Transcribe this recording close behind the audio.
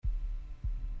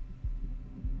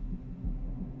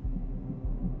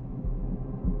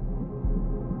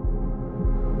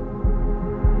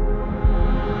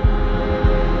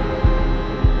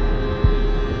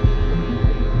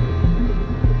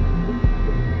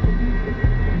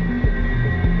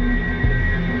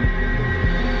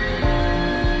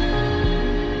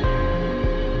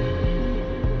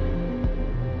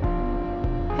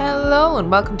and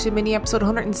welcome to mini episode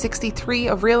 163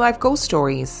 of Real Life Ghost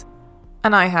Stories.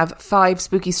 And I have 5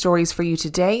 spooky stories for you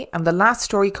today, and the last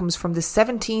story comes from the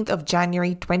 17th of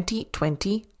January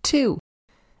 2022.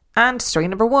 And story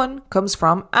number 1 comes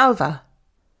from Alva.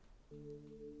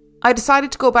 I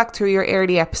decided to go back through your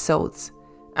early episodes,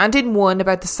 and in one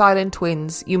about the silent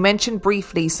twins, you mentioned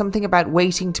briefly something about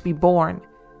waiting to be born,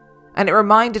 and it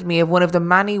reminded me of one of the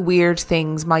many weird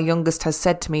things my youngest has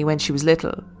said to me when she was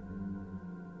little.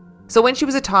 So when she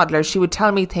was a toddler, she would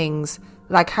tell me things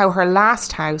like how her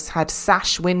last house had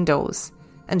sash windows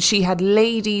and she had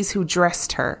ladies who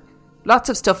dressed her. Lots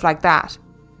of stuff like that.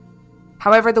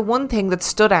 However, the one thing that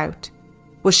stood out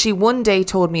was she one day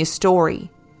told me a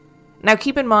story. Now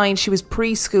keep in mind she was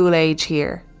preschool age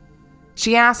here.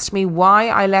 She asked me why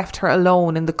I left her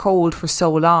alone in the cold for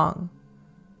so long.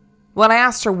 When I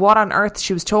asked her what on earth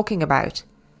she was talking about,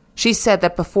 she said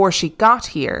that before she got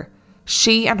here,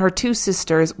 she and her 2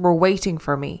 sisters were waiting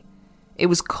for me. It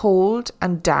was cold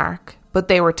and dark, but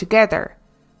they were together.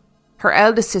 Her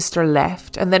eldest sister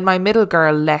left, and then my middle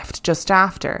girl left just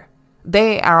after.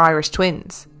 They are Irish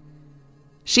twins.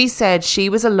 She said she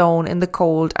was alone in the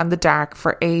cold and the dark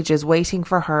for ages waiting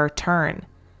for her turn.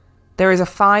 There is a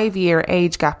 5-year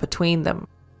age gap between them.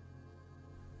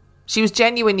 She was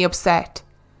genuinely upset,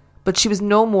 but she was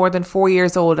no more than 4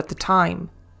 years old at the time.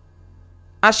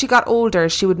 As she got older,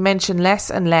 she would mention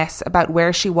less and less about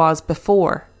where she was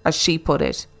before, as she put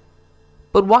it.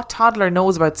 But what toddler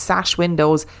knows about sash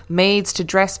windows, maids to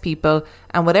dress people,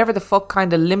 and whatever the fuck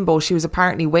kind of limbo she was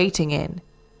apparently waiting in?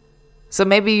 So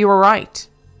maybe you were right.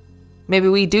 Maybe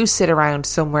we do sit around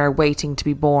somewhere waiting to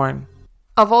be born.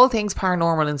 Of all things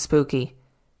paranormal and spooky,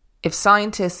 if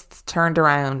scientists turned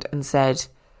around and said,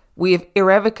 we have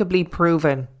irrevocably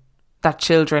proven that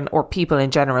children, or people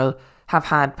in general, have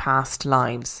had past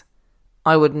lives,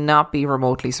 I would not be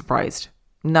remotely surprised.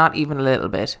 Not even a little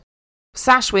bit.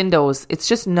 Sash windows, it's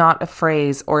just not a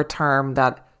phrase or a term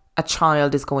that a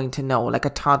child is going to know, like a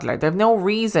toddler. They have no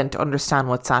reason to understand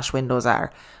what sash windows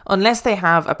are, unless they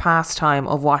have a pastime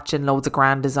of watching loads of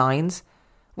grand designs,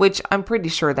 which I'm pretty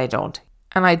sure they don't.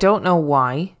 And I don't know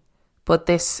why, but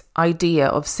this idea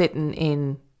of sitting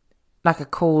in like a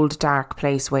cold, dark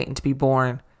place waiting to be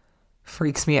born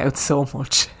freaks me out so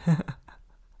much.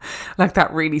 Like,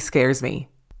 that really scares me.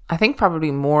 I think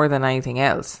probably more than anything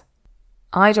else.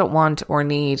 I don't want or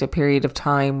need a period of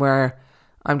time where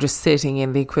I'm just sitting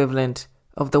in the equivalent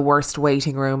of the worst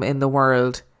waiting room in the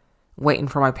world, waiting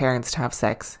for my parents to have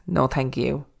sex. No, thank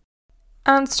you.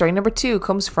 And story number 2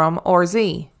 comes from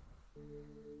RZ.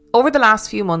 Over the last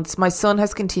few months, my son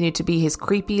has continued to be his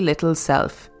creepy little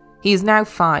self. He is now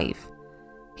 5.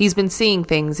 He's been seeing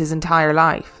things his entire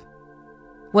life.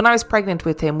 When I was pregnant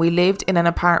with him, we lived in an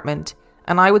apartment,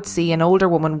 and I would see an older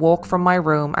woman walk from my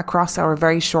room across our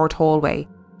very short hallway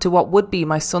to what would be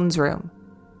my son's room.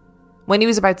 When he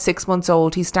was about 6 months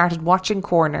old, he started watching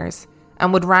corners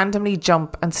and would randomly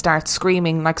jump and start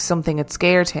screaming like something had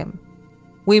scared him.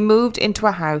 We moved into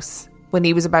a house when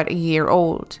he was about a year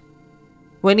old.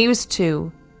 When he was 2,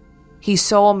 he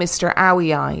saw Mr.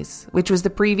 Owie Eyes, which was the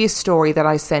previous story that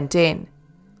I sent in,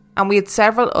 and we had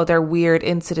several other weird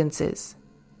incidences.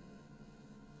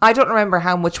 I don't remember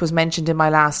how much was mentioned in my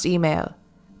last email,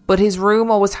 but his room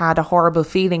always had a horrible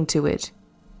feeling to it.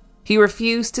 He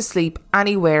refused to sleep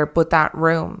anywhere but that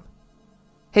room.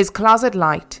 His closet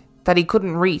light, that he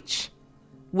couldn't reach,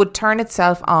 would turn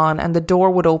itself on and the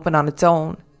door would open on its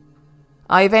own.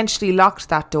 I eventually locked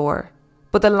that door,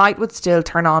 but the light would still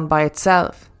turn on by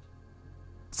itself.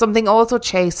 Something also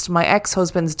chased my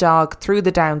ex-husband's dog through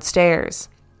the downstairs.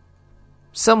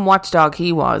 Some watchdog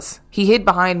he was. He hid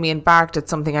behind me and barked at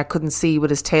something I couldn't see with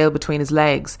his tail between his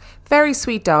legs. Very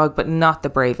sweet dog, but not the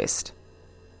bravest.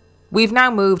 We've now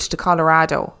moved to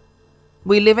Colorado.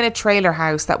 We live in a trailer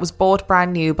house that was bought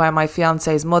brand new by my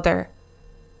fiance's mother.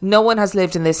 No one has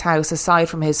lived in this house aside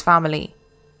from his family.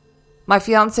 My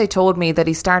fiance told me that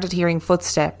he started hearing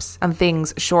footsteps and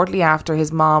things shortly after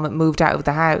his mom moved out of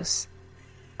the house,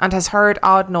 and has heard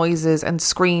odd noises and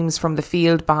screams from the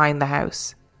field behind the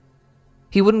house.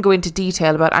 He wouldn't go into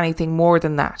detail about anything more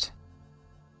than that.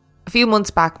 A few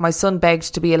months back, my son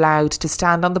begged to be allowed to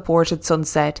stand on the porch at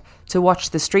sunset to watch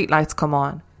the streetlights come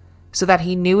on, so that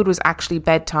he knew it was actually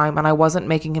bedtime and I wasn't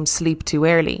making him sleep too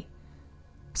early.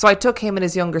 So I took him and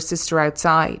his younger sister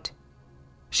outside.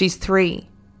 She's 3.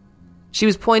 She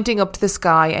was pointing up to the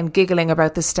sky and giggling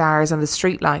about the stars and the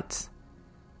streetlights.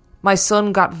 My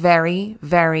son got very,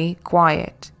 very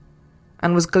quiet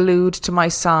and was glued to my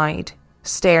side,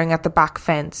 staring at the back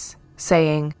fence,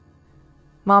 saying,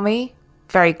 "Mommy,"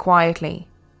 very quietly.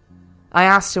 I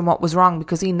asked him what was wrong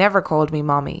because he never called me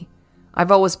Mommy.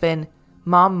 I've always been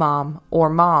 "Mom, Mom," or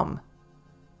 "Mom."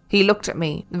 He looked at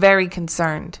me, very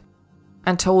concerned,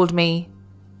 and told me,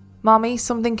 "Mommy,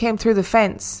 something came through the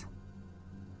fence."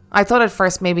 I thought at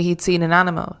first maybe he'd seen an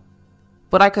animal,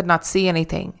 but I could not see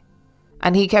anything,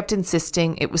 and he kept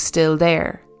insisting it was still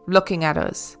there, looking at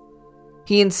us.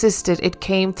 He insisted it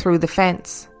came through the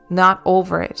fence, not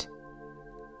over it.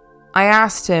 I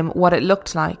asked him what it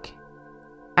looked like,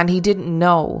 and he didn't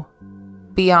know.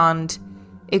 Beyond,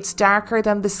 it's darker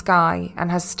than the sky and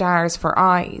has stars for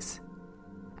eyes,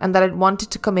 and that it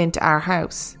wanted to come into our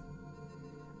house.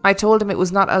 I told him it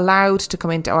was not allowed to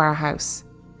come into our house,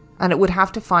 and it would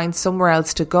have to find somewhere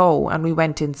else to go, and we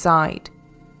went inside.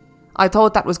 I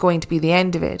thought that was going to be the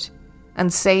end of it, and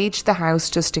saged the house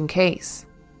just in case.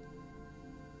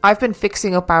 I've been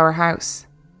fixing up our house,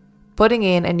 putting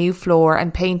in a new floor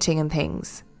and painting and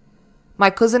things. My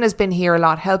cousin has been here a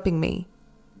lot helping me.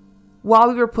 While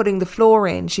we were putting the floor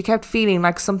in, she kept feeling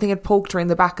like something had poked her in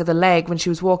the back of the leg when she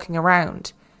was walking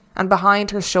around, and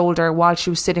behind her shoulder while she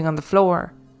was sitting on the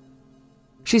floor.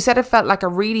 She said it felt like a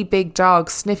really big dog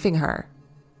sniffing her.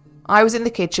 I was in the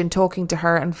kitchen talking to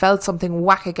her and felt something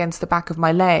whack against the back of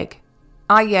my leg.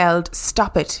 I yelled,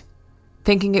 "Stop it,"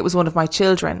 thinking it was one of my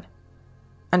children,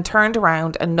 and turned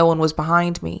around and no one was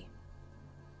behind me.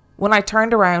 When I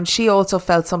turned around, she also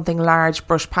felt something large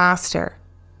brush past her.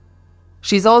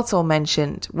 She's also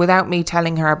mentioned, without me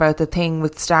telling her about the thing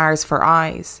with stars for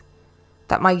eyes,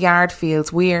 that my yard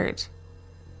feels weird.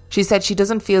 She said she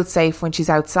doesn't feel safe when she's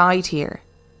outside here.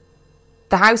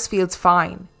 The house feels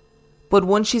fine, but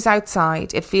once she's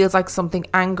outside, it feels like something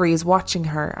angry is watching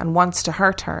her and wants to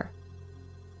hurt her.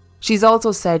 She's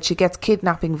also said she gets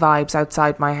kidnapping vibes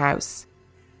outside my house,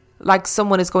 like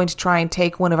someone is going to try and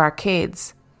take one of our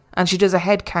kids, and she does a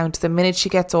head count the minute she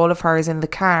gets all of hers in the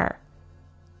car.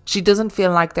 She doesn't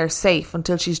feel like they're safe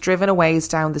until she's driven a ways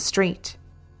down the street.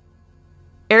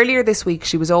 Earlier this week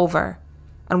she was over,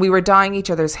 and we were dyeing each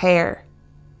other's hair.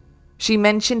 She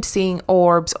mentioned seeing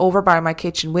orbs over by my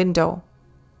kitchen window.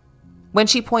 When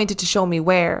she pointed to show me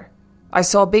where, I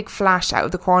saw a big flash out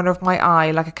of the corner of my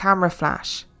eye like a camera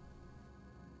flash.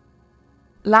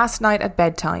 Last night at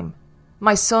bedtime,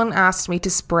 my son asked me to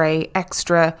spray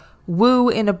extra woo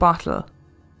in a bottle.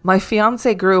 My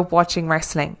fiancé grew up watching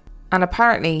wrestling, and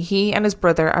apparently he and his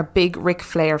brother are big Ric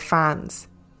Flair fans.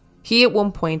 He at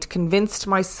one point convinced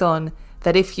my son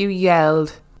that if you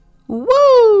yelled,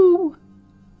 "Woo!"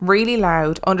 really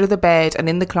loud under the bed and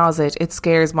in the closet, it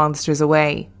scares monsters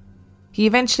away. He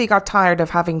eventually got tired of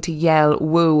having to yell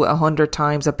 "woo" 100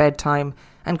 times at bedtime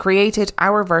and created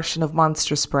our version of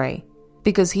monster spray,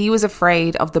 because he was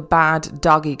afraid of the bad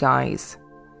doggy guys.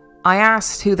 I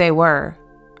asked who they were,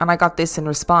 and I got this in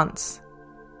response.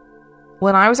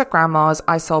 When I was at Grandma's,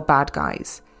 I saw bad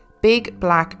guys. Big,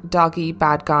 black, doggy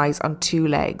bad guys on 2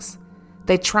 legs.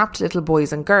 They trapped little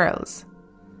boys and girls.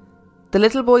 The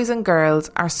little boys and girls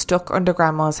are stuck under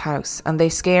Grandma's house, and they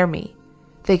scare me.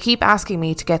 They keep asking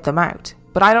me to get them out,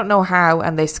 but I don't know how,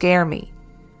 and they scare me.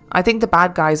 I think the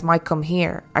bad guys might come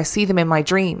here. I see them in my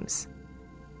dreams.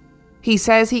 He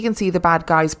says he can see the bad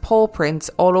guy's paw prints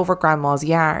all over Grandma's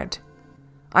yard.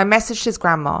 I messaged his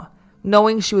grandma,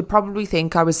 knowing she would probably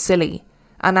think I was silly,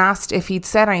 and asked if he'd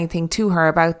said anything to her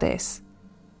about this.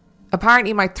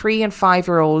 Apparently my 3 and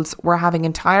 5-year-olds were having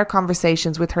entire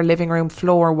conversations with her living room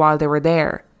floor while they were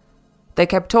there. They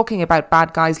kept talking about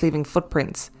bad guys leaving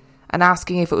footprints and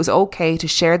asking if it was okay to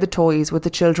share the toys with the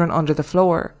children under the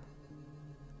floor.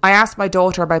 I asked my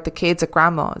daughter about the kids at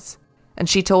Grandma's, and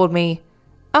she told me,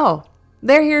 "Oh,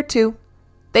 they're here too.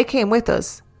 They came with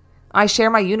us. I share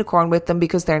my unicorn with them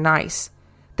because they're nice.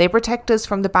 They protect us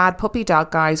from the bad puppy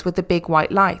dog guys with the big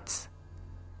white lights."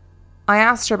 I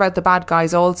asked her about the bad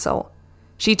guys also.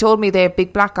 She told me they have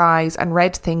big black eyes and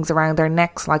red things around their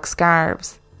necks like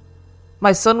scarves.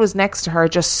 My son was next to her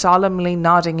just solemnly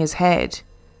nodding his head.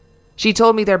 She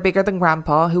told me they're bigger than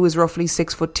Grandpa, who is roughly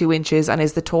 6'2" and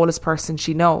is the tallest person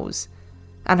she knows.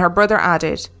 And her brother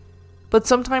added, "But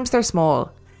sometimes they're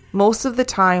small. Most of the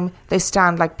time they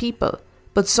stand like people,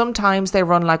 but sometimes they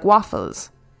run like Waffles."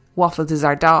 Waffles is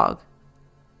our dog.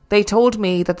 They told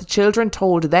me that the children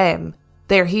told them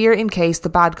they're here in case the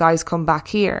bad guys come back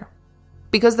here,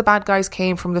 because the bad guys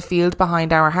came from the field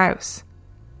behind our house.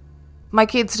 My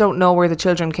kids don't know where the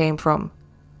children came from.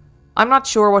 I'm not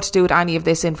sure what to do with any of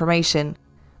this information.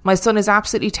 My son is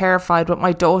absolutely terrified, but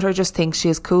my daughter just thinks she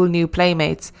has cool new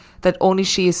playmates that only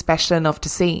she is special enough to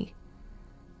see.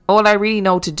 All I really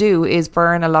know to do is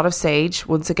burn a lot of sage,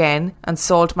 once again, and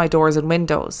salt my doors and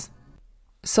windows.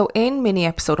 So in mini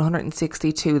episode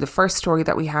 162, the first story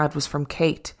that we had was from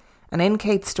Kate. And in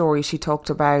Kate's story, she talked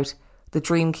about the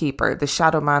dream keeper, the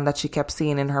shadow man that she kept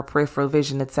seeing in her peripheral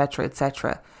vision, etc.,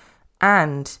 etc.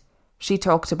 And she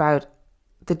talked about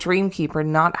the dream keeper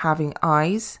not having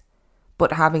eyes,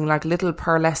 but having like little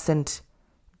pearlescent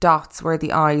dots where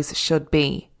the eyes should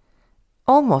be.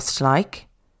 Almost like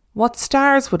what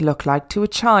stars would look like to a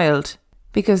child.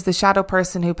 Because the shadow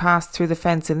person who passed through the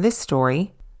fence in this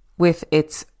story, with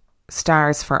its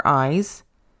stars for eyes,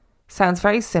 sounds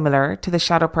very similar to the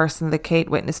shadow person that Kate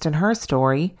witnessed in her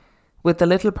story, with the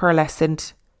little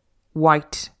pearlescent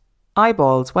white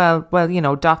eyeballs. Well,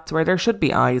 dots where there should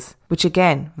be eyes, which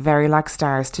again, very like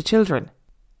stars to children.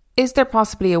 Is there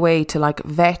possibly a way to like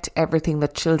vet everything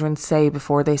that children say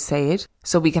before they say it?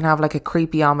 So we can have like a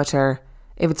creepyometer.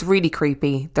 If it's really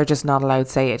creepy, they're just not allowed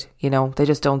to say it. They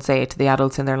just don't say it to the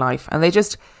adults in their life. And they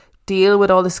just deal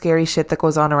with all the scary shit that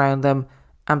goes on around them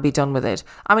and be done with it.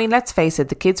 I mean, let's face it,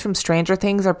 the kids from Stranger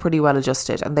Things are pretty well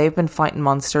adjusted and they've been fighting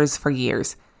monsters for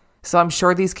years. So I'm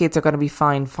sure these kids are going to be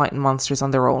fine fighting monsters on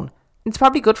their own. It's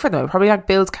probably good for them. Probably like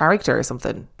Bill's character or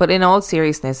something. But in all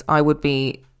seriousness, I would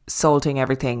be salting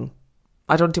everything.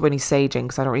 I don't do any saging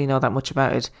because I don't really know that much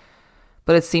about it.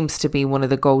 But it seems to be one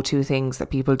of the go-to things that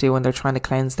people do when they're trying to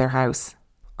cleanse their house.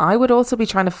 I would also be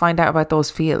trying to find out about those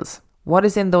fields. What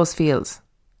is in those fields?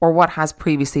 Or what has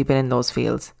previously been in those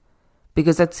fields?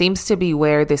 Because that seems to be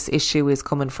where this issue is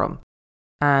coming from.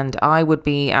 And I would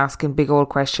be asking big old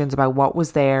questions about what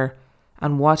was there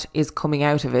and what is coming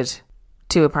out of it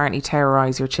to apparently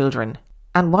terrorise your children.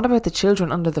 And what about the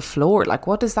children under the floor? Like,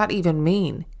 what does that even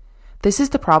mean? This is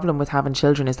the problem with having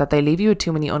children, is that they leave you with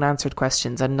too many unanswered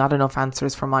questions and not enough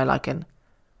answers for my liking.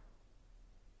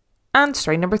 And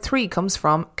story number 3 comes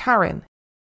from Karen.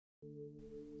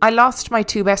 I lost my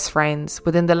 2 best friends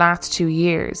within the last 2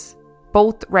 years,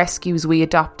 both rescues we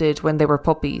adopted when they were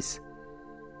puppies.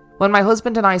 When my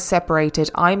husband and I separated,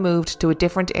 I moved to a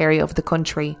different area of the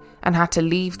country and had to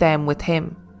leave them with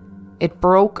him. It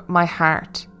broke my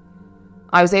heart.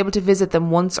 I was able to visit them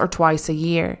once or twice a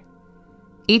year.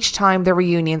 Each time the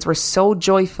reunions were so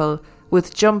joyful,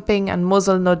 with jumping and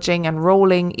muzzle nudging and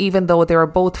rolling, even though they were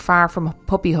both far from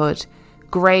puppyhood,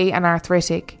 grey and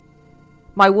arthritic.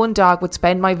 My one dog would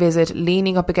spend my visit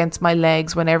leaning up against my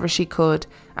legs whenever she could,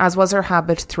 as was her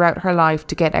habit throughout her life,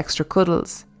 to get extra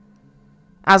cuddles.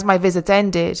 As my visits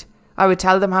ended, I would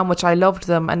tell them how much I loved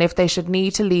them and if they should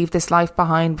need to leave this life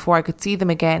behind before I could see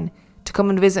them again, to come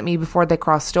and visit me before they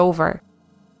crossed over.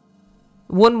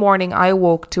 One morning I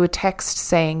awoke to a text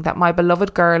saying that my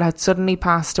beloved girl had suddenly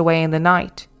passed away in the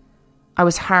night. I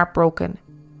was heartbroken.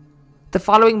 The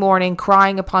following morning,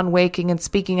 crying upon waking and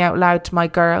speaking out loud to my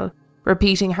girl,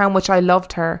 repeating how much I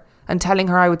loved her and telling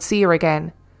her I would see her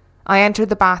again, I entered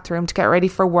the bathroom to get ready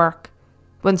for work,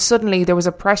 when suddenly there was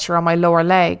a pressure on my lower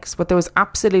legs, but there was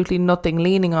absolutely nothing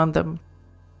leaning on them.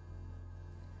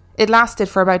 It lasted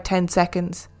for about 10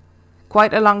 seconds,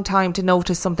 quite a long time to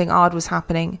notice something odd was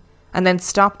happening, and then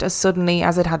stopped as suddenly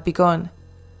as it had begun.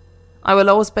 I will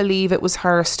always believe it was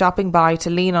her stopping by to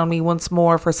lean on me once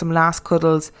more for some last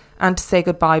cuddles and to say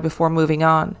goodbye before moving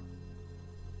on.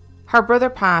 Her brother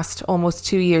passed almost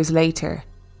 2 years later.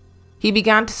 He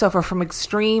began to suffer from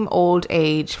extreme old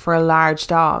age for a large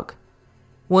dog.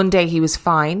 One day he was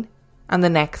fine, and the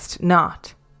next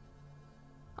not.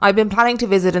 I'd been planning to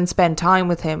visit and spend time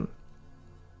with him.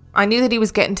 I knew that he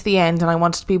was getting to the end and I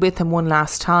wanted to be with him one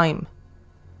last time.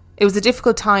 It was a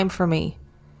difficult time for me,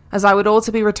 as I would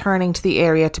also be returning to the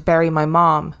area to bury my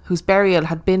mom, whose burial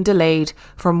had been delayed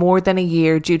for more than a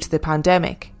year due to the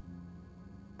pandemic.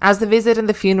 As the visit and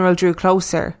the funeral drew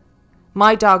closer,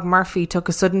 my dog Murphy took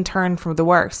a sudden turn from the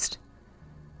worst.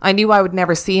 I knew I would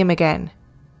never see him again.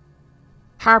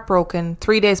 Heartbroken,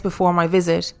 3 days before my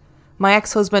visit, my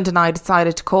ex-husband and I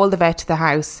decided to call the vet to the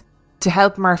house to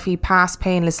help Murphy pass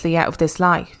painlessly out of this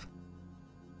life.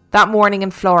 That morning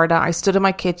in Florida, I stood in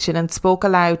my kitchen and spoke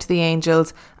aloud to the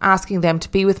angels, asking them to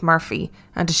be with Murphy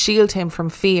and to shield him from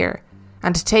fear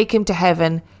and to take him to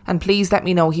heaven and please let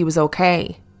me know he was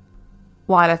okay.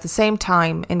 While at the same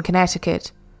time, in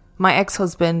Connecticut, my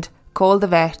ex-husband called the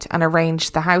vet and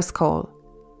arranged the house call.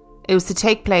 It was to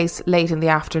take place late in the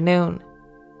afternoon.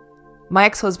 My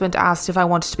ex-husband asked if I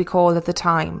wanted to be called at the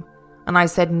time, and I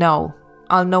said no,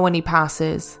 I'll know when he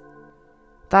passes.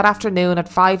 That afternoon at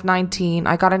 5:19,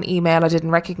 I got an email I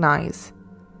didn't recognise.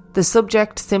 The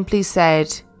subject simply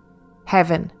said,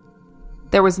 Heaven.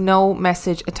 There was no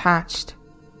message attached.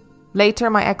 Later,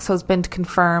 my ex-husband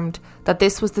confirmed that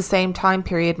this was the same time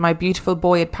period my beautiful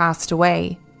boy had passed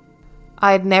away.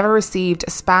 I had never received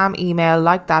a spam email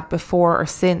like that before or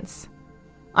since.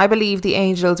 I believe the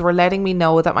angels were letting me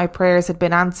know that my prayers had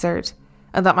been answered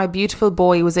and that my beautiful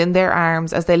boy was in their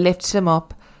arms as they lifted him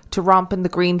up, to romp in the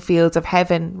green fields of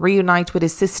heaven, reunite with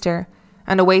his sister,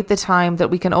 and await the time that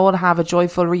we can all have a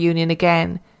joyful reunion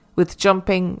again, with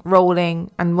jumping,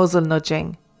 rolling, and muzzle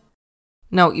nudging.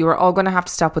 No, you are all going to have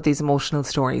to stop with these emotional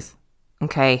stories.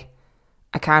 Okay?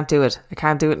 I can't do it. I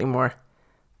can't do it anymore.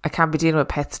 I can't be dealing with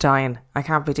pets dying. I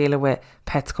can't be dealing with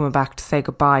pets coming back to say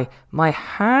goodbye. My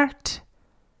heart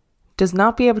does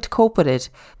not be able to cope with it.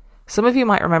 Some of you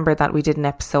might remember that we did an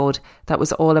episode that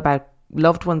was all about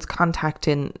loved ones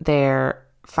contacting their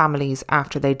families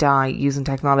after they die using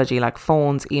technology like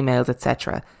phones, emails,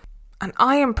 etc. And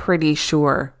I am pretty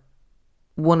sure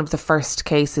one of the first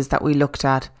cases that we looked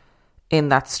at in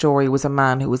that story was a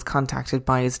man who was contacted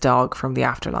by his dog from the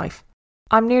afterlife.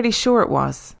 I'm nearly sure it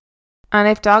was. And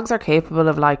if dogs are capable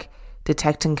of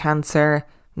detecting cancer,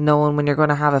 knowing when you're going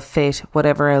to have a fit,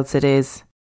 whatever else it is,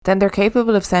 then they're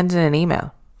capable of sending an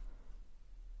email.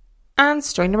 And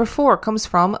story number 4 comes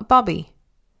from Bobby.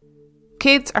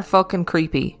 Kids are fucking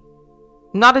creepy.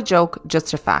 Not a joke,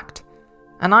 just a fact.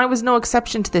 And I was no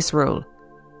exception to this rule.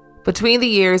 Between the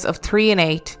years of 3 and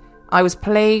 8, I was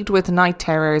plagued with night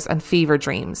terrors and fever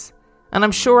dreams. And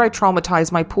I'm sure I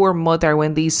traumatised my poor mother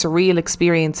when these surreal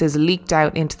experiences leaked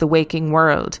out into the waking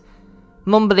world.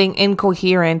 Mumbling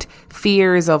incoherent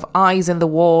fears of eyes in the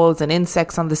walls and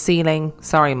insects on the ceiling.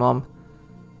 Sorry, Mum.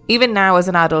 Even now as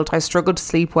an adult, I struggle to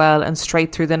sleep well and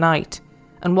straight through the night.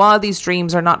 And while these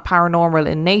dreams are not paranormal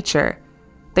in nature,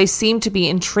 they seem to be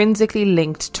intrinsically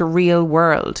linked to real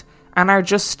world and are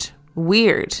just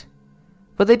weird.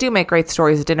 But they do make great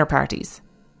stories at dinner parties.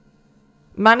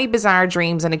 Many bizarre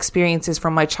dreams and experiences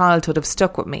from my childhood have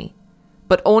stuck with me,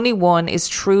 but only one is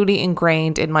truly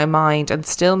ingrained in my mind and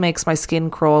still makes my skin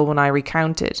crawl when I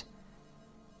recount it.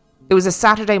 It was a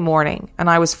Saturday morning and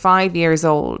I was 5 years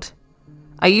old.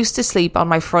 I used to sleep on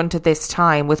my front at this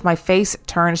time with my face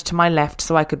turned to my left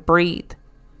so I could breathe.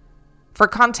 For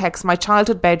context, my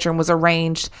childhood bedroom was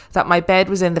arranged that my bed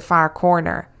was in the far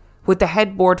corner, with the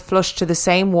headboard flush to the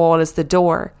same wall as the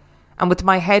door, and with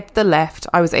my head to the left,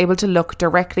 I was able to look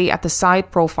directly at the side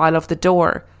profile of the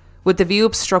door, with the view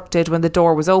obstructed when the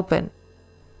door was open.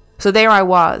 So there I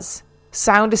was,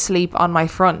 sound asleep on my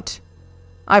front.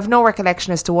 I have no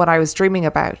recollection as to what I was dreaming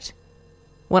about.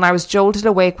 When I was jolted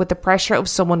awake with the pressure of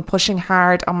someone pushing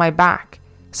hard on my back,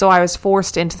 so I was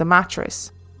forced into the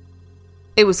mattress.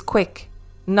 It was quick,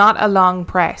 not a long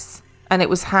press, and it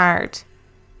was hard.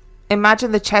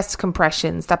 Imagine the chest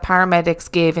compressions that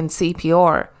paramedics give in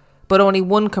CPR, but only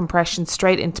one compression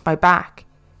straight into my back.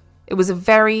 It was a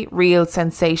very real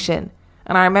sensation,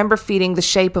 and I remember feeling the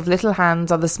shape of little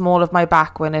hands on the small of my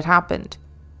back when it happened.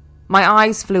 My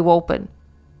eyes flew open,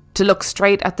 to look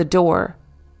straight at the door,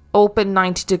 open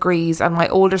 90 degrees, and my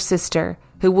older sister,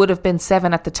 who would have been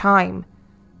 7 at the time,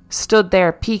 stood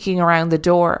there peeking around the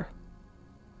door.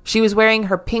 She was wearing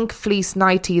her pink fleece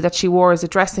nightie that she wore as a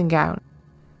dressing gown,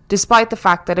 despite the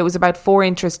fact that it was about 4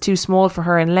 inches too small for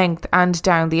her in length and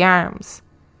down the arms.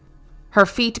 Her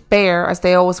feet bare as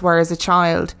they always were as a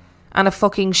child, and a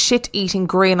fucking shit-eating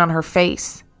grin on her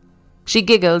face. She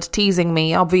giggled, teasing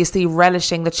me, obviously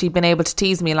relishing that she'd been able to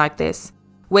tease me like this,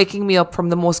 waking me up from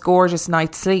the most gorgeous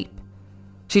night's sleep.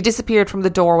 She disappeared from the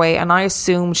doorway and I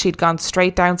assumed she'd gone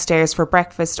straight downstairs for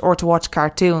breakfast or to watch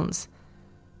cartoons.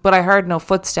 But I heard no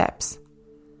footsteps.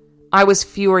 I was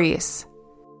furious.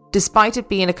 Despite it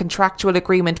being a contractual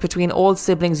agreement between all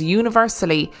siblings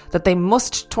universally that they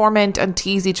must torment and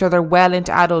tease each other well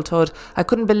into adulthood, I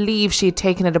couldn't believe she had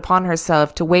taken it upon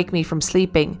herself to wake me from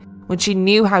sleeping when she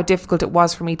knew how difficult it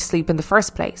was for me to sleep in the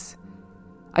first place.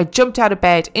 I jumped out of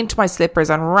bed into my slippers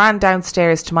and ran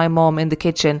downstairs to my mum in the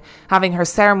kitchen, having her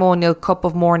ceremonial cup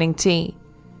of morning tea.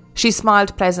 She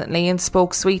smiled pleasantly and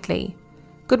spoke sweetly.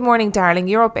 "Good morning, darling,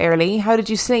 you're up early. How did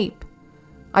you sleep?"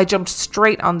 I jumped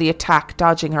straight on the attack,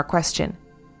 dodging her question.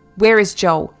 "Where is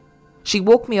Joe? She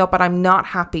woke me up and I'm not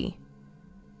happy."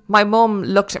 My mum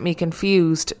looked at me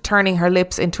confused, turning her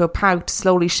lips into a pout,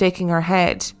 slowly shaking her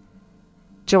head.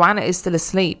 "Joanna is still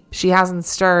asleep. She hasn't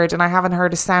stirred and I haven't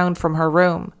heard a sound from her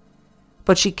room.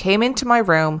 But she came into my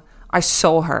room. I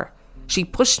saw her. She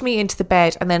pushed me into the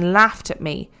bed and then laughed at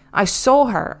me. I saw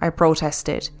her," I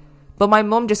protested. But my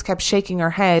mum just kept shaking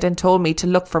her head and told me to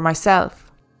look for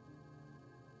myself.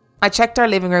 I checked our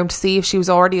living room to see if she was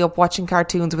already up watching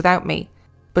cartoons without me,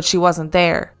 but she wasn't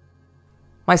there.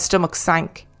 My stomach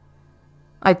sank.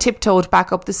 I tiptoed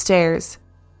back up the stairs,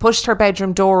 pushed her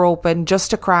bedroom door open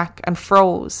just a crack and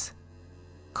froze.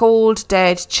 Cold,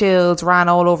 dead chills ran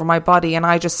all over my body and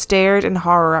I just stared in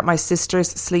horror at my sister's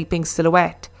sleeping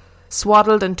silhouette,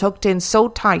 swaddled and tucked in so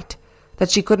tight that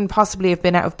she couldn't possibly have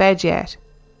been out of bed yet.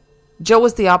 Jo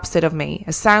was the opposite of me,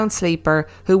 a sound sleeper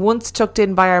who, once tucked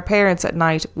in by our parents at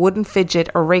night, wouldn't fidget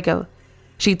or wriggle.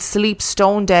 She'd sleep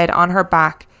stone dead on her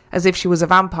back as if she was a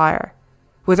vampire,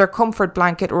 with her comfort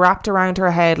blanket wrapped around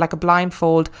her head like a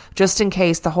blindfold just in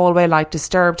case the hallway light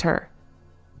disturbed her.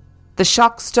 The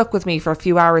shock stuck with me for a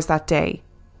few hours that day.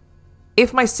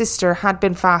 If my sister had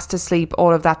been fast asleep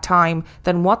all of that time,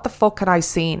 then what the fuck had I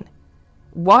seen?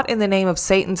 What in the name of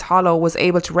Satan's Hollow was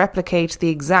able to replicate the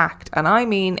exact, and I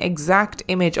mean exact,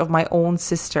 image of my own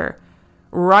sister,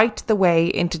 right the way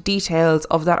into details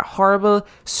of that horrible,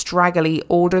 straggly,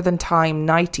 older-than-time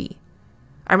nightie?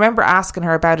 I remember asking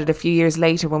her about it a few years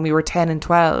later when we were 10 and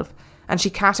 12, and she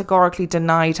categorically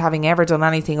denied having ever done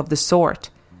anything of the sort,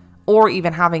 or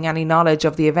even having any knowledge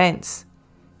of the events.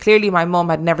 Clearly my mum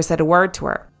had never said a word to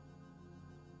her.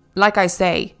 Like I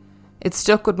say, it's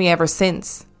stuck with me ever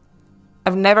since.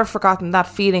 I've never forgotten that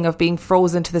feeling of being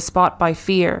frozen to the spot by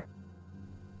fear.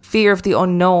 Fear of the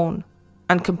unknown,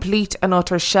 and complete and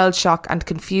utter shell shock and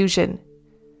confusion.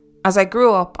 As I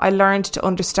grew up, I learned to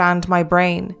understand my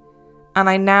brain, and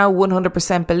I now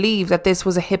 100% believe that this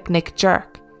was a hypnic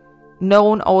jerk,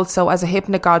 known also as a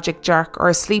hypnagogic jerk or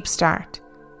a sleep start,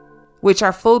 which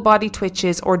are full body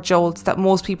twitches or jolts that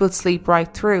most people sleep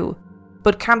right through,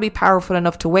 but can be powerful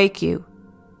enough to wake you.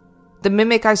 The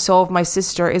mimic I saw of my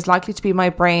sister is likely to be my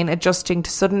brain adjusting to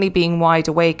suddenly being wide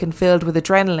awake and filled with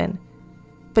adrenaline,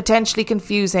 potentially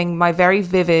confusing my very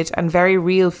vivid and very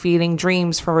real feeling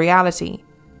dreams for reality.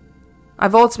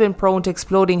 I've also been prone to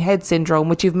exploding head syndrome,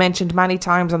 which you've mentioned many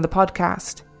times on the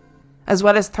podcast, as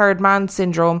well as third man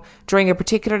syndrome during a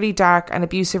particularly dark and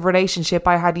abusive relationship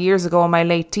I had years ago in my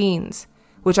late teens,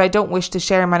 which I don't wish to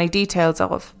share many details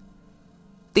of.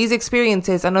 These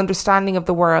experiences and understanding of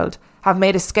the world have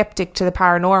made a skeptic to the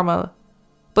paranormal,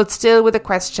 but still with a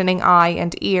questioning eye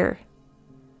and ear.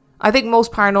 I think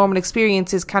most paranormal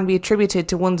experiences can be attributed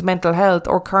to one's mental health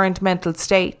or current mental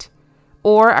state,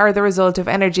 or are the result of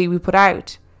energy we put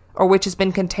out, or which has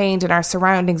been contained in our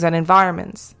surroundings and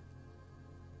environments.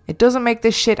 It doesn't make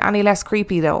this shit any less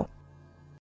creepy though.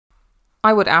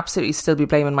 I would absolutely still be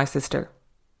blaming my sister.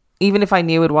 Even if I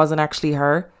knew it wasn't actually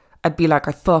her, I'd be like,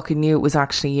 I fucking knew it was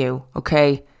actually you,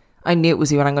 okay? I knew it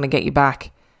was you and I'm going to get you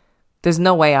back. There's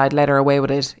no way I'd let her away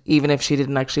with it, even if she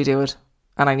didn't actually do it.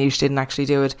 And I knew she didn't actually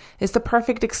do it. It's the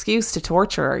perfect excuse to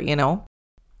torture her, you know?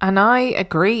 And I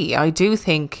agree. I do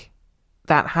think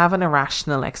that having a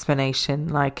rational explanation,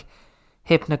 like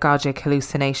hypnagogic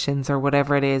hallucinations or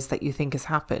whatever it is that you think has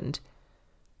happened,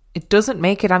 it doesn't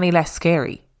make it any less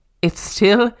scary. It's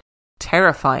still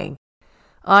terrifying.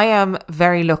 I am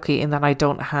very lucky in that I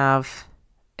don't have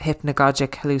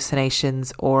hypnagogic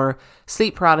hallucinations or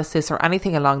sleep paralysis or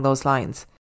anything along those lines.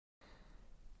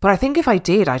 But I think if I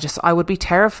did, I would be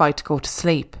terrified to go to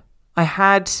sleep. I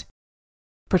had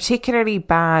particularly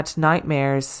bad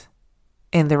nightmares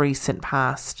in the recent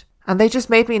past, and they just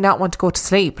made me not want to go to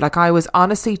sleep. Like, I was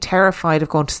honestly terrified of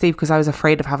going to sleep because I was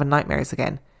afraid of having nightmares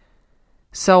again.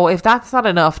 So if that's not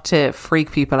enough to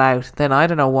freak people out, then I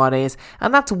don't know what is.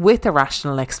 And that's with a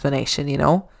rational explanation, you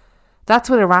know? That's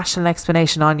with a rational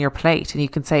explanation on your plate, and you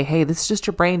can say, hey, this is just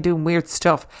your brain doing weird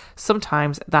stuff.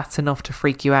 Sometimes that's enough to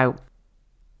freak you out.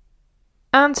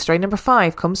 And story number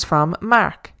 5 comes from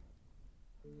Mark.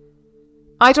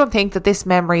 I don't think that this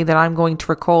memory that I'm going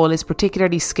to recall is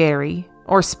particularly scary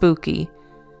or spooky.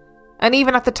 And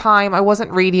even at the time, I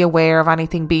wasn't really aware of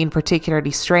anything being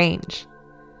particularly strange.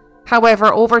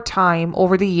 However, over time,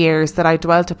 over the years that I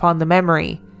dwelt upon the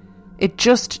memory, it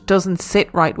just doesn't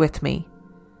sit right with me.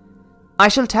 I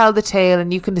shall tell the tale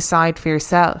and you can decide for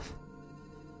yourself.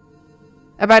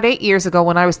 About 8 years ago,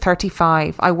 when I was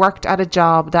 35, I worked at a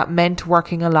job that meant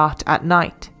working a lot at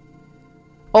night.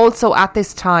 Also at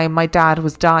this time, my dad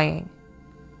was dying.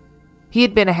 He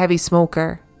had been a heavy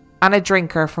smoker and a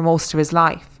drinker for most of his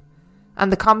life,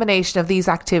 and the combination of these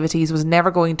activities was never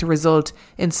going to result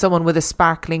in someone with a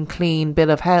sparkling clean bill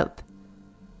of health.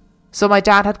 So my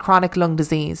dad had chronic lung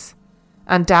disease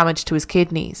and damage to his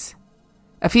kidneys.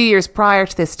 A few years prior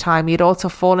to this time, he had also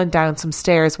fallen down some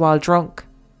stairs while drunk.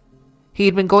 He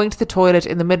had been going to the toilet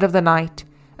in the middle of the night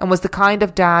and was the kind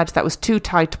of dad that was too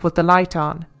tight to put the light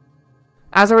on.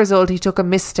 As a result, he took a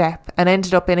misstep and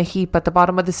ended up in a heap at the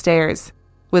bottom of the stairs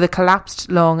with a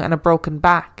collapsed lung and a broken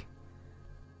back.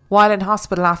 While in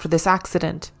hospital after this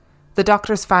accident, the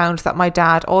doctors found that my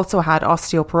dad also had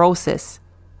osteoporosis,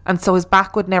 and so his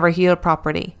back would never heal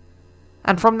properly.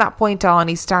 And from that point on,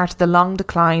 he started the long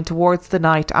decline towards the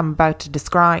night I'm about to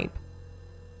describe.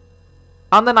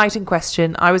 On the night in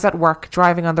question, I was at work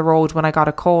driving on the road when I got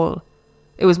a call.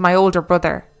 It was my older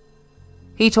brother.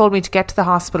 He told me to get to the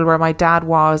hospital where my dad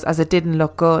was, as it didn't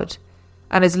look good,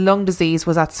 and his lung disease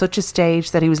was at such a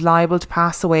stage that he was liable to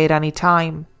pass away at any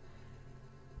time.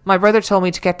 My brother told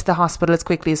me to get to the hospital as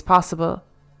quickly as possible.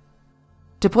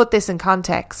 To put this in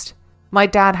context, my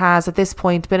dad has at this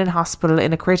point been in hospital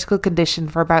in a critical condition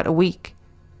for about a week.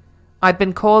 I'd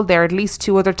been called there at least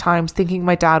 2 other times thinking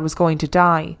my dad was going to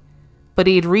die, but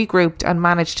he had regrouped and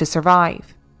managed to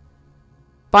survive.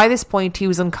 By this point he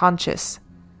was unconscious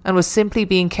and was simply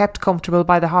being kept comfortable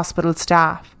by the hospital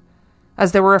staff,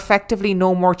 as there were effectively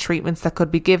no more treatments that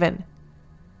could be given.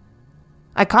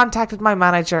 I contacted my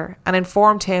manager and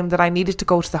informed him that I needed to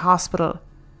go to the hospital.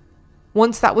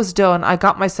 Once that was done, I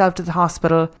got myself to the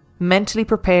hospital, mentally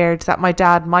prepared that my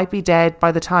dad might be dead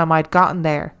by the time I'd gotten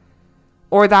there,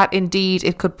 or that indeed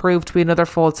it could prove to be another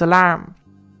false alarm.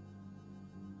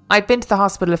 I'd been to the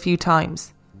hospital a few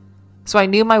times, so I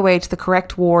knew my way to the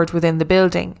correct ward within the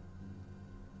building.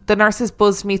 The nurses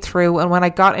buzzed me through, and when I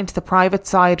got into the private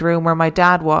side room where my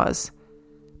dad was,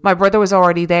 my brother was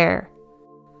already there,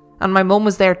 and my mum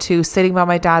was there too, sitting by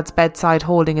my dad's bedside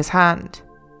holding his hand.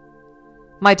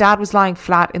 My dad was lying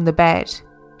flat in the bed,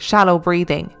 shallow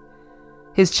breathing,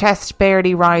 his chest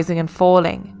barely rising and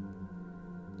falling.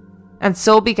 And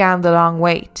so began the long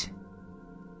wait.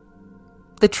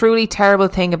 The truly terrible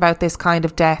thing about this kind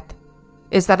of death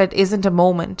is that it isn't a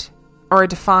moment or a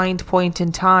defined point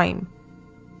in time.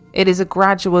 It is a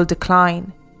gradual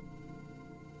decline.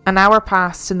 An hour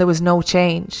passed and there was no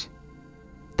change.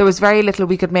 There was very little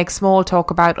we could make small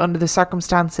talk about under the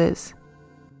circumstances.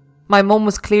 My mum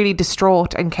was clearly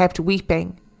distraught and kept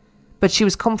weeping, but she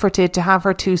was comforted to have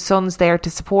her 2 sons there to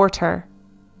support her.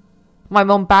 My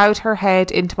mum bowed her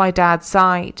head into my dad's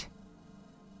side.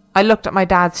 I looked at my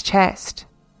dad's chest.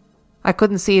 I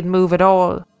couldn't see it move at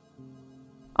all.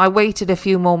 I waited a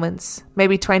few moments,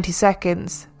 maybe 20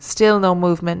 seconds, still no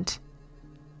movement.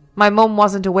 My mum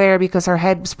wasn't aware because her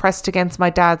head was pressed against my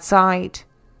dad's side.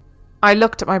 I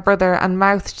looked at my brother and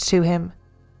mouthed to him,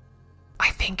 "I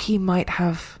think he might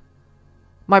have..."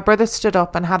 My brother stood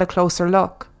up and had a closer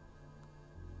look.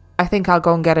 "I think I'll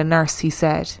go and get a nurse," he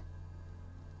said.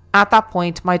 At that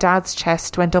point, my dad's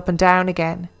chest went up and down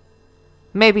again.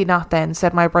 "Maybe not then,"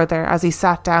 said my brother as he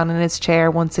sat down in his chair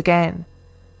once again.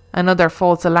 Another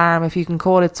false alarm, if you can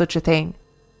call it such a thing.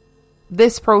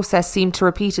 This process seemed to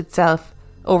repeat itself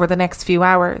over the next few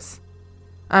hours.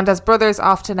 And as brothers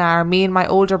often are, me and my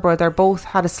older brother both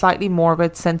had a slightly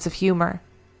morbid sense of humour.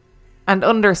 And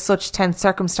under such tense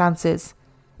circumstances,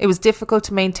 it was difficult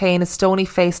to maintain a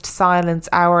stony-faced silence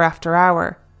hour after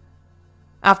hour.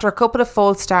 After a couple of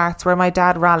false starts where my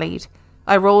dad rallied,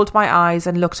 I rolled my eyes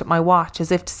and looked at my watch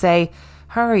as if to say,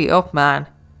 "Hurry up, man."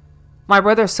 My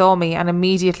brother saw me and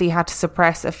immediately had to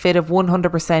suppress a fit of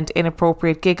 100%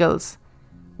 inappropriate giggles.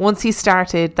 Once he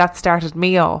started, that started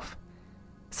me off.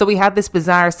 So we had this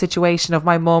bizarre situation of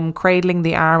my mum cradling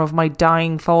the arm of my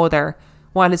dying father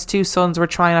while his 2 sons were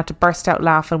trying not to burst out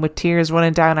laughing with tears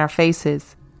running down our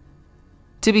faces.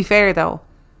 To be fair though,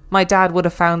 my dad would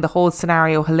have found the whole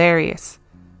scenario hilarious,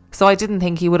 so I didn't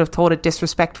think he would have thought it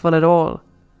disrespectful at all.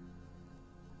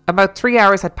 About 3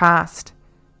 hours had passed,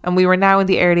 and we were now in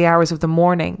the early hours of the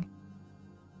morning.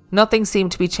 Nothing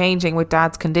seemed to be changing with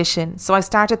Dad's condition, so I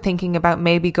started thinking about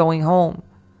maybe going home.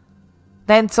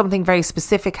 Then something very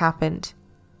specific happened.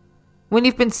 When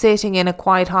you've been sitting in a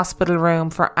quiet hospital room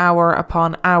for hour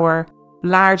upon hour,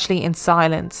 largely in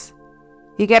silence,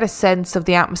 you get a sense of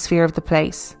the atmosphere of the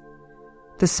place.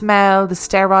 The smell, the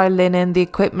sterile linen, the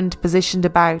equipment positioned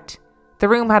about. The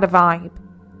room had a vibe.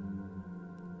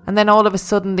 And then all of a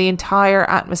sudden the entire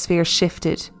atmosphere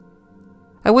shifted.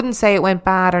 I wouldn't say it went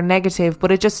bad or negative,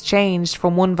 but it just changed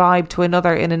from one vibe to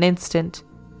another in an instant.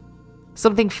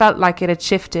 Something felt like it had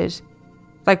shifted,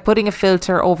 like putting a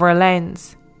filter over a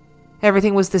lens.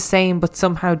 Everything was the same but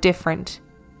somehow different.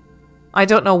 I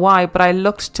don't know why, but I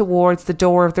looked towards the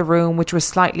door of the room, which was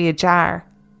slightly ajar.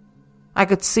 I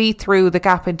could see through the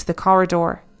gap into the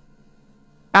corridor.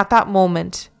 At that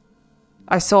moment,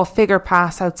 I saw a figure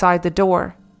pass outside the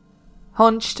door,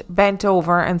 hunched, bent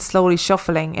over and slowly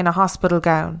shuffling in a hospital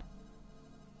gown.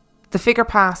 The figure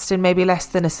passed in maybe less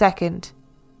than a second.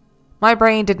 My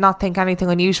brain did not think anything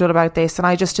unusual about this, and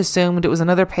I just assumed it was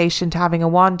another patient having a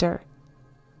wander.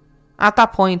 At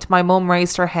that point, my mum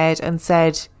raised her head and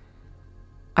said,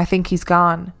 "I think he's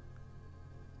gone."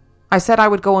 I said I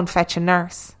would go and fetch a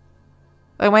nurse.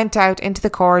 I went out into the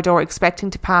corridor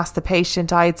expecting to pass the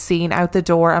patient I had seen out the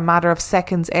door a matter of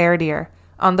seconds earlier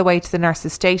on the way to the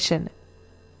nurse's station.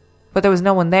 But there was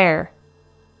no one there.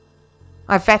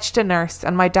 I fetched a nurse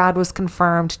and my dad was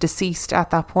confirmed deceased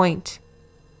at that point.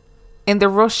 In the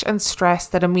rush and stress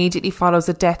that immediately follows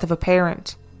the death of a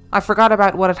parent, I forgot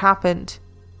about what had happened.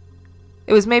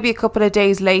 It was maybe a couple of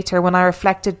days later when I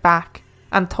reflected back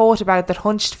and thought about that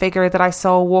hunched figure that I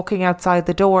saw walking outside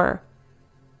the door.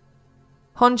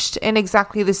 Hunched in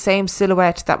exactly the same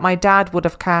silhouette that my dad would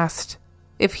have cast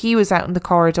if he was out in the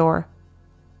corridor.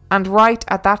 And right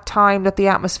at that time that the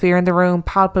atmosphere in the room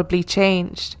palpably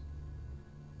changed.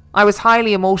 I was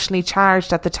highly emotionally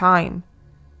charged at the time,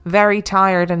 very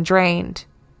tired and drained,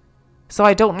 so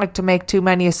I don't like to make too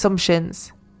many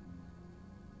assumptions.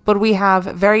 But we have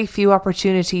very few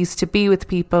opportunities to be with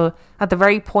people at the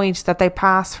very point that they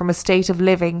pass from a state of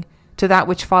living to that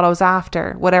which follows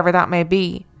after, whatever that may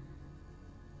be.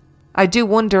 I do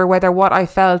wonder whether what I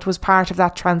felt was part of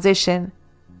that transition,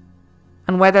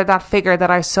 and whether that figure that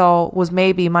I saw was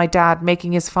maybe my dad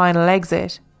making his final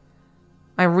exit.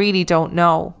 I really don't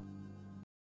know.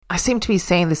 I seem to be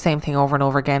saying the same thing over and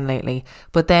over again lately,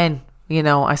 but then,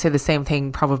 I say the same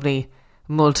thing probably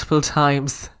multiple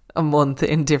times a month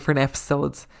in different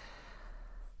episodes.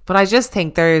 But I just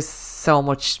think there's so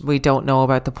much we don't know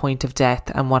about the point of death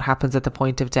and what happens at the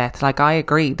point of death. Like, I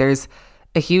agree, there's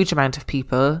a huge amount of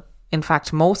people, in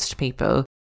fact most people,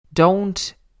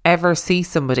 don't ever see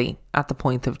somebody at the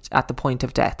point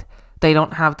of death. They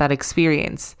don't have that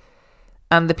experience.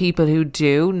 And the people who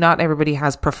do, not everybody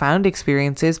has profound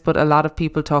experiences, but a lot of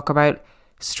people talk about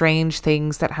strange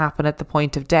things that happen at the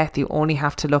point of death. You only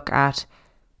have to look at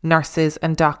nurses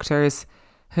and doctors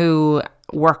who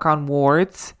work on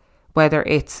wards, whether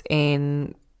it's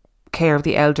in care of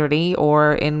the elderly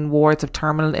or in wards of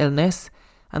terminal illness,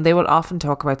 and they will often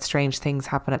talk about strange things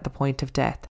happen at the point of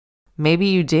death. Maybe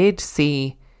you did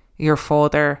see your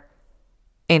father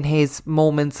in his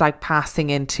moments, like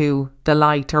passing into the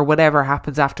light or whatever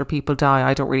happens after people die.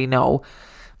 I don't really know.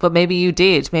 But maybe you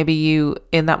did. Maybe you,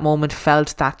 in that moment,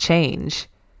 felt that change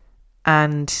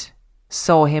and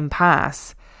saw him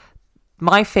pass.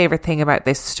 My favourite thing about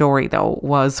this story, though,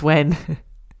 was when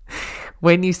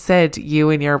you said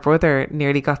you and your brother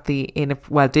nearly got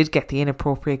did get the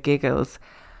inappropriate giggles.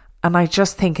 And I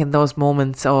just think in those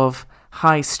moments of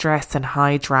high stress and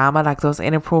high drama, like, those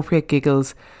inappropriate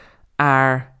giggles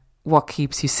are what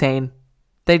keeps you sane.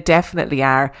 They definitely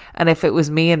are. And if it was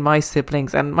me and my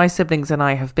siblings and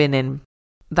I have been in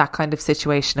that kind of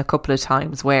situation a couple of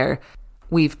times where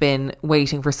we've been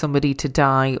waiting for somebody to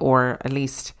die, or at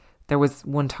least there was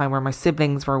one time where my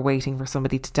siblings were waiting for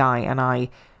somebody to die and I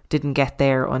didn't get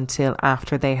there until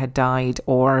after they had died,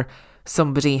 or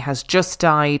somebody has just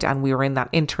died and we were in that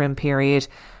interim period,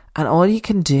 and all you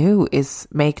can do is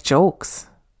make jokes.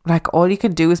 Like, all you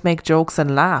can do is make jokes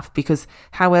and laugh, because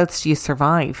how else do you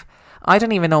survive? I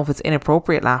don't even know if it's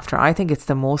inappropriate laughter. I think it's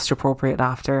the most appropriate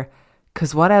laughter,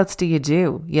 because what else do you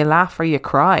do? You laugh or you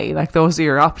cry. Like, those are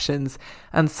your options.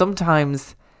 And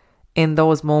sometimes in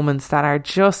those moments that are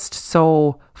just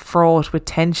so fraught with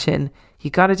tension,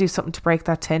 you got to do something to break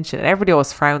that tension. And everybody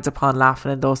always frowns upon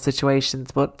laughing in those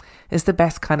situations, but it's the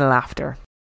best kind of laughter.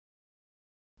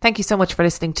 Thank you so much for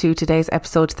listening to today's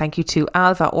episode. Thank you to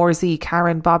Alva, Orzi,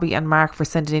 Karen, Bobby and Mark for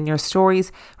sending in your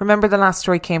stories. Remember, the last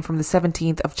story came from the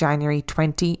 17th of January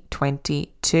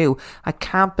 2022. I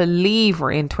can't believe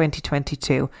we're in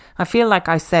 2022. I feel like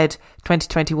I said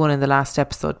 2021 in the last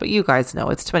episode, but you guys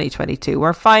know it's 2022.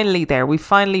 We're finally there. We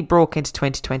finally broke into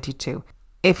 2022.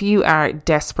 If you are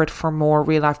desperate for more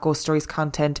Real Life Ghost Stories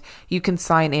content, you can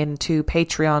sign in to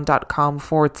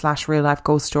patreon.com/Real Life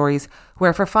Ghost Stories,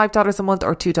 where for $5 a month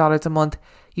or $2 a month,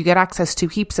 you get access to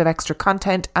heaps of extra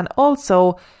content and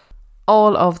also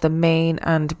all of the main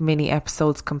and mini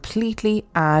episodes completely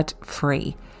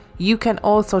ad-free. You can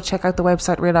also check out the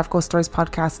website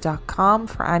reallifeghoststoriespodcast.com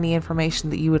for any information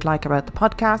that you would like about the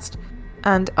podcast.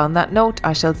 And on that note,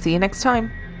 I shall see you next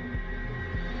time.